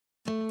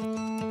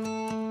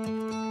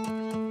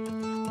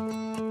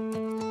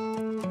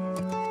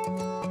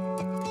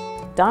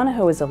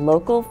Donohoe is a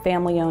local,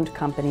 family-owned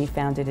company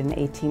founded in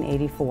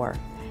 1884.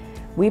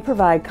 We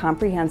provide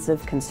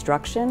comprehensive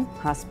construction,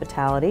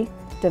 hospitality,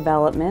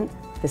 development,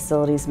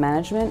 facilities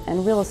management,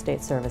 and real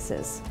estate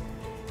services.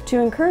 To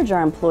encourage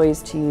our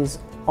employees to use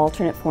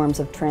alternate forms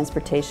of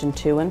transportation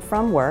to and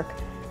from work,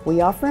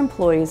 we offer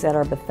employees at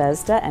our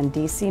Bethesda and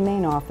DC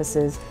main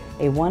offices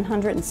a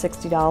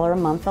 $160 a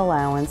month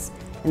allowance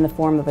in the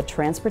form of a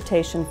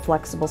Transportation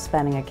Flexible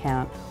Spending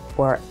Account,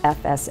 or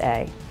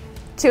FSA.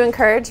 To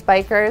encourage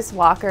bikers,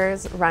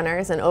 walkers,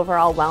 runners, and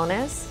overall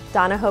wellness,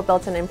 Donohoe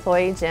built an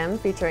employee gym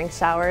featuring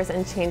showers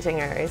and changing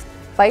areas.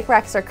 Bike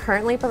racks are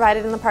currently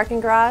provided in the parking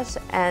garage,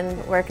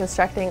 and we're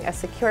constructing a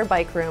secure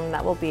bike room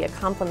that will be a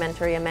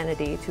complimentary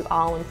amenity to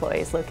all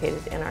employees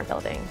located in our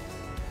building.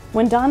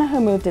 When Donohoe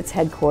moved its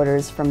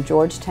headquarters from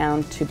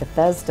Georgetown to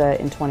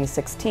Bethesda in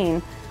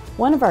 2016,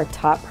 one of our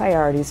top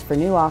priorities for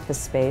new office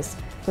space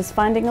was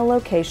finding a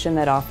location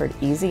that offered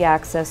easy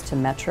access to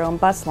metro and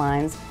bus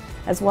lines,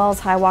 as well as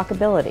high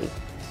walkability.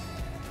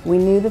 We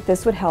knew that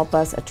this would help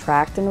us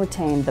attract and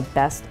retain the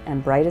best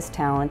and brightest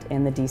talent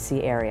in the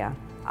DC area.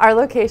 Our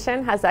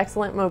location has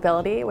excellent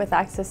mobility with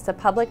access to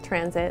public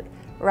transit,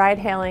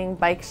 ride-hailing,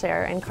 bike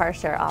share, and car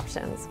share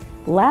options.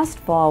 Last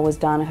fall was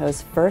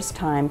Donohoe's first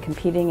time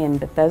competing in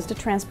Bethesda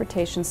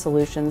Transportation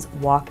Solutions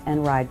Walk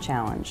and Ride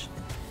Challenge.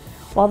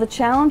 While the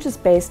challenge is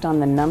based on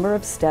the number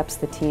of steps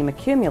the team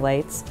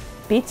accumulates,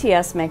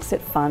 BTS makes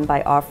it fun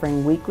by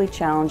offering weekly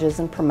challenges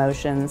and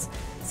promotions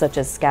such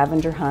as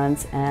scavenger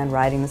hunts and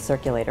riding the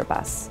circulator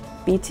bus.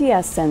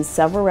 BTS sends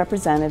several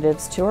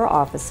representatives to our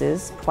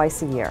offices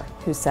twice a year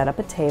who set up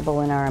a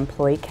table in our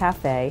employee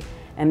cafe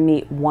and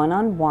meet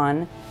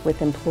one-on-one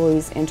with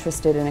employees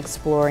interested in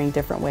exploring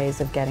different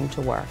ways of getting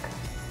to work.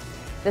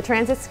 The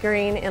transit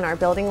screen in our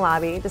building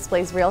lobby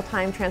displays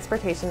real-time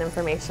transportation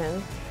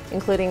information,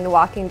 including the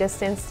walking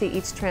distance to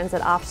each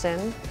transit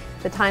option,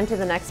 the time to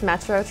the next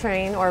metro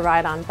train or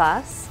ride-on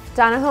bus.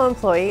 Donohoe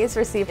employees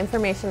receive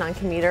information on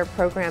commuter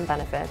program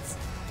benefits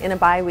in a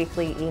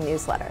bi-weekly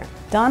e-newsletter.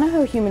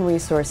 Donohoe Human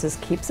Resources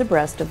keeps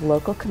abreast of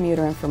local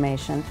commuter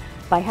information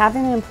by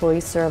having an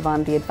employee serve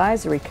on the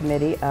advisory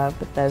committee of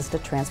Bethesda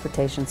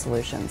Transportation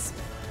Solutions.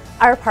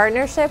 Our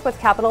partnership with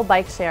Capital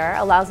Bike Share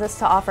allows us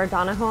to offer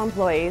Donohoe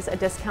employees a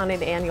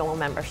discounted annual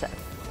membership.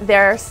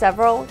 There are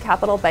several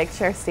Capital Bike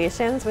Share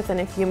stations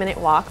within a few-minute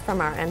walk from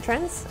our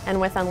entrance,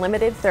 and with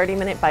unlimited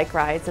 30-minute bike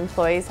rides,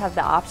 employees have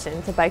the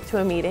option to bike to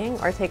a meeting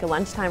or take a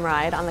lunchtime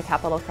ride on the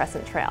Capitol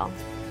Crescent Trail.